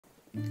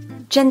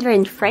Gender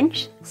in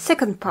French,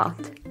 second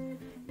part.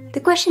 The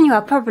question you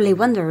are probably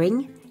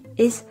wondering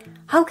is,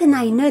 how can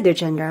I know the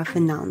gender of a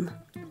noun?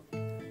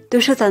 The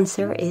short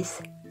answer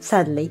is,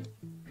 sadly,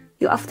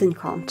 you often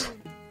can't.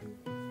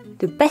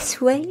 The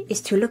best way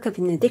is to look up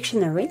in a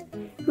dictionary.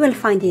 You will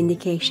find the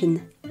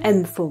indication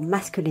M for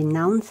masculine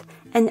nouns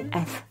and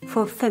F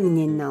for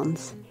feminine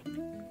nouns.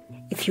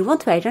 If you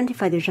want to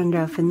identify the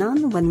gender of a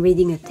noun when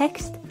reading a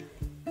text,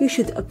 you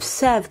should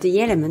observe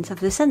the elements of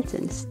the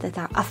sentence that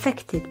are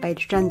affected by the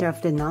gender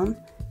of the noun,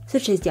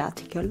 such as the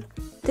article,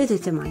 the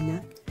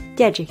determiner,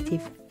 the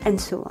adjective,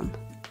 and so on.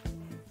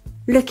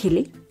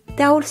 Luckily,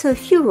 there are also a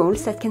few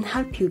rules that can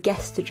help you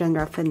guess the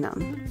gender of a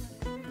noun.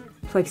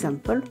 For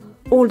example,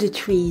 all the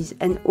trees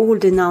and all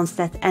the nouns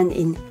that end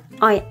in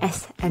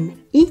isme,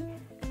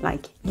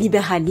 like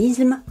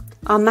libéralisme,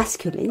 are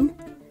masculine,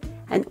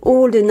 and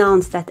all the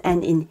nouns that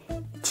end in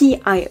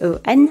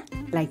tion,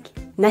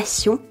 like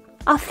nation,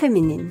 are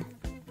feminine.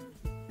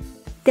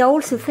 There are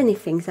also funny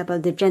things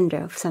about the gender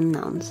of some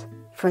nouns.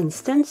 For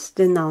instance,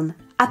 the noun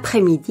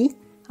après-midi,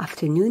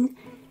 afternoon,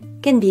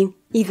 can be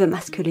either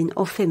masculine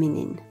or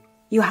feminine.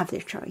 You have the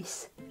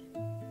choice.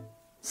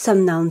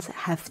 Some nouns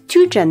have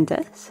two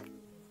genders,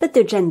 but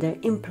the gender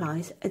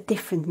implies a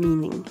different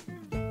meaning.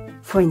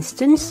 For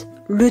instance,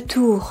 le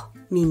tour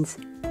means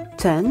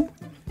turn,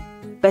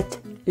 but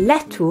la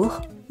tour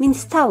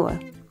means tower.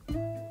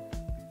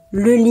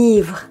 Le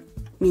livre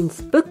means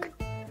book,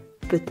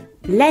 but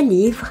la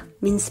livre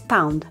means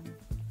pound,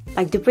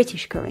 like the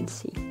British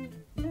currency.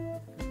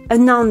 A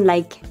noun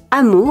like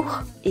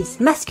amour is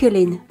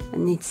masculine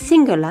when it's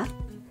singular,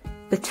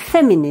 but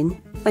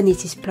feminine when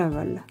it is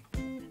plural.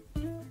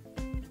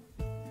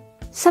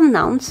 Some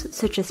nouns,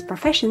 such as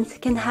professions,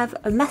 can have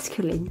a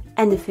masculine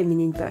and a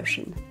feminine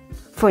version.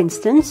 For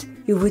instance,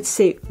 you would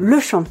say le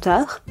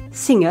chanteur,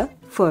 singer,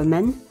 for a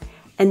man,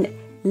 and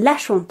la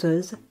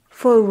chanteuse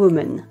for a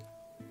woman.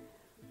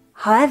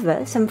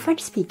 However, some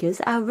French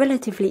speakers are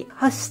relatively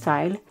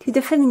hostile to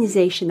the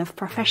feminization of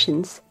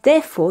professions.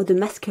 Therefore, the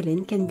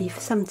masculine can be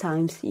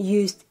sometimes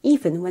used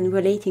even when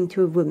relating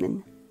to a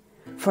woman.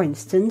 For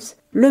instance,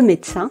 le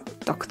médecin,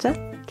 doctor,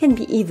 can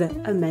be either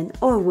a man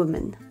or a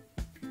woman.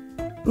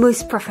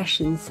 Most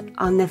professions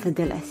are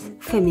nevertheless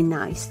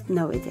feminized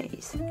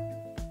nowadays.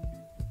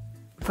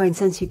 For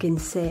instance, you can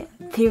say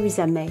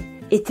Theresa May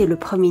était le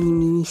premier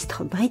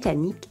ministre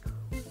britannique,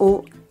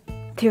 or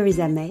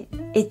Theresa May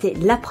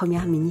était la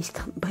première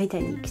ministre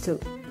britannique. So,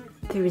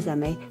 Theresa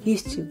May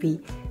used to be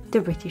the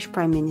British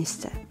Prime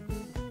Minister.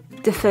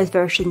 The first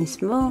version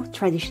is more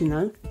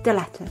traditional, the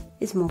latter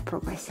is more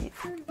progressive.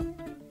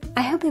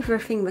 I hope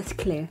everything was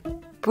clear.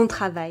 Bon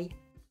travail.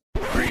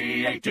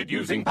 Created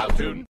using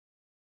Powtoon.